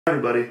Hi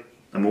everybody,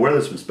 I'm aware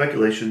there's some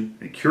speculation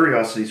and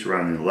curiosity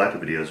surrounding the lack of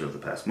videos over the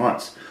past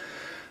months.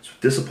 It's with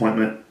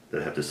disappointment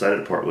that I have decided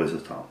to part ways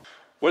with Tom.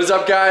 What is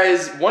up,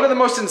 guys? One of the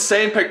most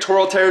insane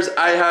pectoral tears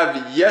I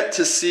have yet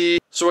to see.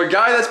 So a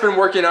guy that's been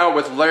working out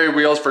with Larry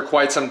Wheels for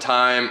quite some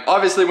time.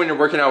 Obviously when you're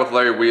working out with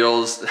Larry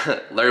Wheels,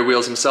 Larry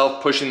Wheels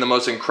himself pushing the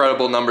most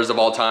incredible numbers of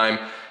all time,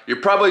 you're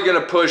probably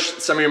gonna push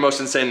some of your most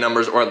insane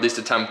numbers, or at least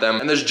attempt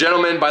them. And this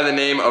gentleman by the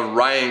name of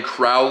Ryan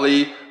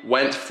Crowley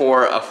went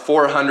for a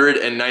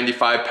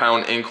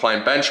 495-pound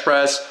incline bench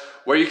press,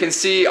 where you can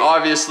see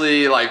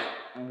obviously like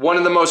one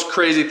of the most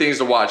crazy things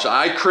to watch.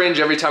 I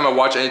cringe every time I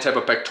watch any type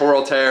of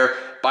pectoral tear,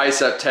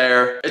 bicep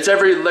tear. It's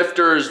every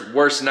lifter's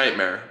worst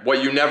nightmare,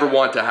 what you never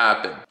want to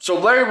happen. So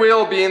Larry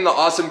Wheel, being the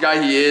awesome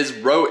guy he is,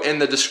 wrote in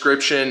the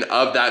description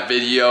of that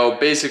video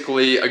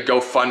basically a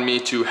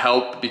GoFundMe to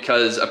help,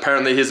 because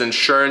apparently his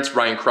insurance,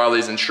 Ryan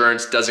Crowley's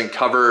insurance, doesn't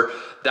cover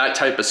that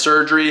type of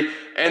surgery,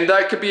 and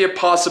that could be a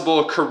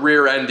possible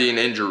career-ending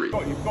injury.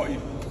 Got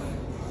you.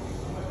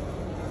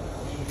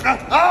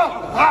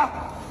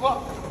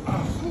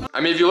 I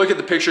mean, if you look at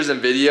the pictures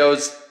and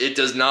videos, it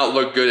does not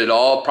look good at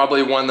all.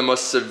 Probably one of the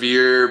most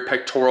severe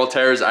pectoral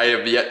tears I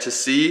have yet to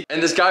see.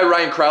 And this guy,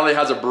 Ryan Crowley,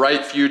 has a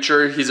bright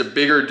future. He's a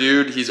bigger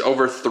dude. He's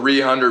over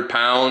 300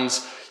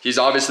 pounds. He's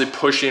obviously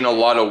pushing a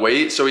lot of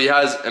weight, so he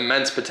has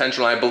immense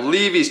potential. I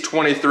believe he's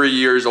 23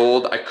 years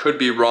old. I could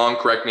be wrong.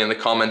 Correct me in the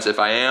comments if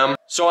I am.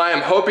 So I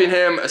am hoping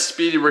him a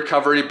speedy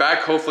recovery,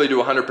 back hopefully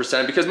to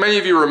 100%, because many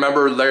of you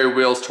remember Larry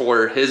Wheels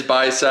tore his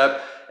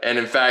bicep. And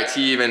in fact,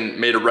 he even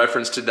made a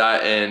reference to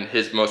that in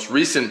his most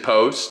recent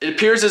post. It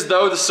appears as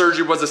though the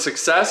surgery was a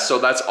success, so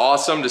that's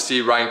awesome to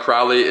see. Ryan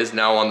Crowley is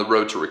now on the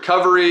road to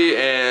recovery,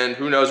 and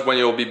who knows when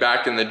you'll be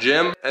back in the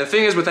gym. And the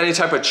thing is, with any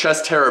type of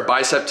chest tear or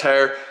bicep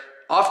tear,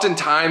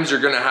 oftentimes you're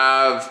gonna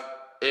have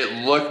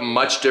it look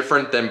much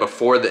different than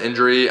before the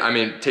injury. I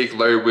mean, take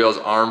Larry Wheels'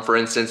 arm, for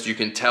instance. You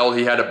can tell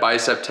he had a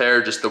bicep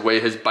tear, just the way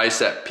his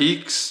bicep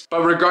peaks.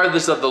 But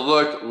regardless of the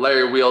look,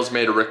 Larry Wheels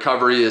made a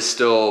recovery, is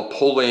still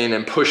pulling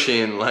and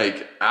pushing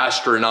like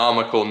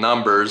astronomical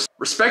numbers.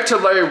 Respect to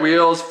Larry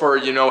Wheels for,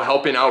 you know,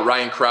 helping out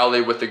Ryan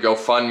Crowley with the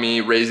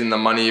GoFundMe, raising the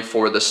money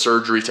for the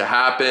surgery to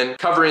happen,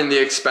 covering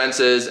the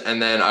expenses,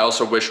 and then I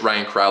also wish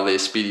Ryan Crowley a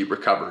speedy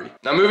recovery.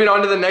 Now moving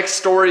on to the next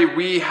story,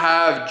 we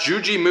have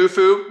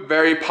Jujimufu,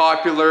 very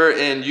popular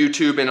in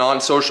YouTube and on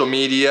social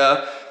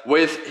media,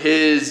 with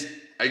his,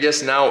 I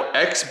guess now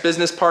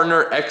ex-business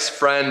partner,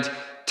 ex-friend,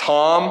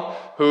 Tom,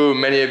 who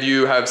many of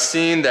you have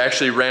seen. They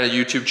actually ran a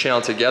YouTube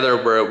channel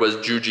together where it was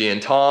Juji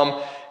and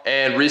Tom.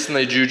 And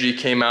recently Juji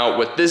came out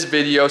with this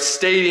video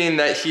stating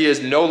that he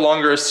is no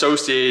longer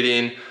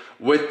associating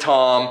with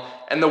Tom.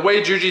 And the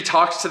way Juji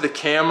talks to the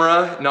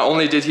camera, not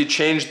only did he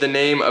change the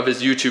name of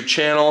his YouTube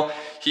channel,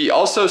 he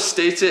also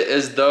states it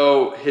as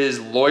though his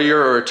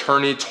lawyer or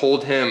attorney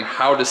told him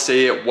how to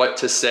say it, what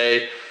to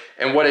say.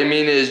 And what I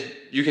mean is,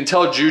 you can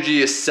tell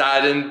Juji is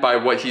saddened by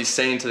what he's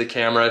saying to the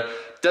camera,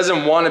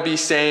 doesn't want to be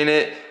saying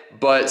it,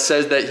 but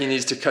says that he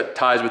needs to cut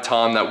ties with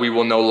Tom, that we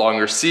will no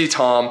longer see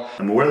Tom.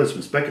 I'm aware there's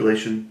some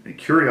speculation and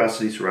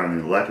curiosity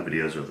surrounding the lack of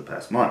videos over the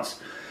past months.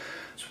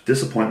 It's with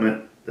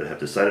disappointment that I have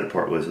decided to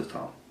part ways with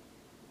Tom.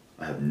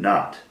 I have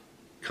not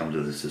come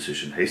to this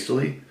decision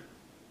hastily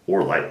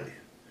or lightly.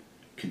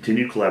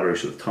 Continued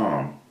collaboration with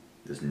Tom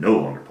is no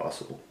longer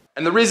possible.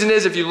 And the reason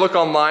is, if you look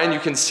online, you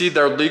can see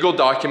their legal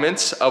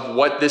documents of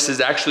what this is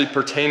actually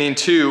pertaining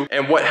to.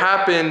 And what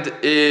happened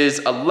is,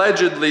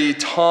 allegedly,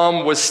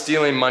 Tom was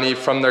stealing money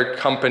from their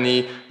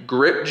company,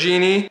 Grip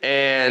Genie,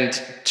 and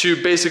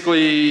to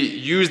basically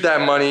use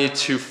that money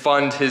to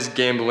fund his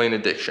gambling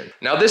addiction.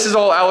 Now, this is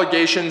all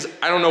allegations.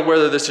 I don't know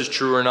whether this is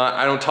true or not.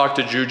 I don't talk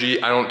to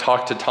Juji, I don't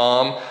talk to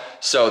Tom,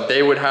 so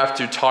they would have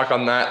to talk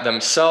on that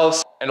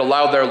themselves and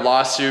allow their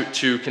lawsuit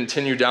to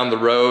continue down the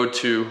road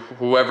to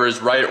whoever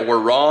is right or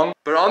wrong.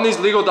 But on these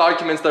legal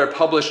documents that are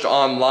published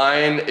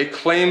online, it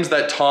claims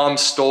that Tom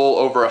stole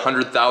over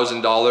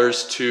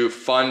 $100,000 to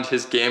fund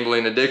his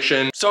gambling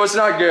addiction. So it's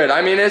not good.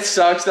 I mean, it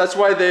sucks. That's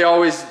why they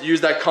always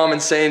use that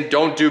common saying,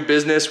 don't do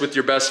business with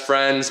your best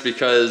friends,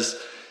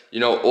 because, you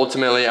know,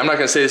 ultimately, I'm not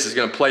gonna say this is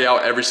gonna play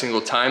out every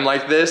single time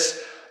like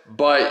this,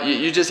 but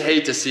you just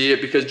hate to see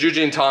it, because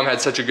Juji and Tom had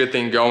such a good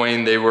thing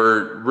going. They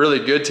were really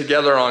good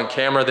together on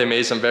camera. They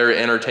made some very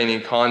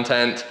entertaining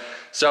content.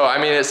 So, I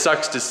mean, it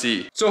sucks to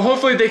see. So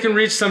hopefully they can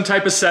reach some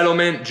type of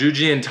settlement.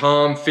 Juji and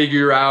Tom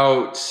figure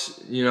out,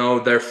 you know,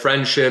 their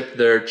friendship,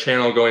 their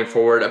channel going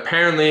forward.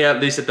 Apparently, at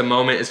least at the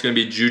moment, it's gonna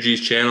be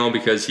Juji's channel,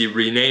 because he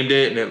renamed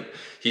it, and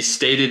he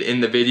stated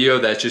in the video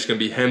that it's just gonna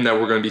be him that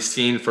we're gonna be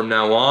seeing from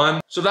now on.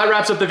 So that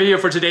wraps up the video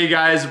for today,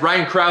 guys.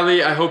 Ryan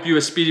Crowley, I hope you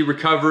a speedy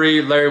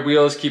recovery. Larry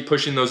Wheels, keep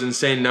pushing those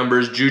insane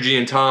numbers. Juji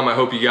and Tom, I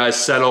hope you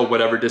guys settle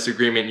whatever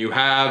disagreement you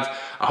have.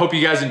 I hope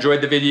you guys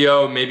enjoyed the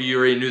video. Maybe you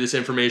already knew this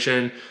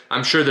information.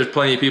 I'm sure there's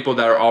plenty of people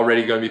that are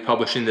already gonna be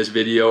publishing this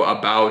video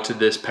about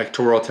this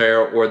pectoral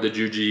tear or the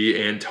Juji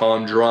and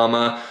Tom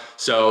drama.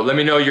 So let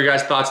me know your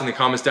guys' thoughts in the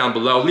comments down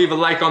below. Leave a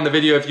like on the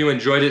video if you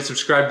enjoyed it.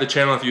 Subscribe to the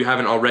channel if you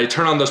haven't already.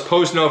 Turn on those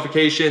post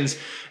notifications.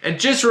 And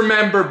just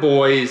remember,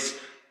 boys,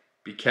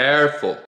 be careful.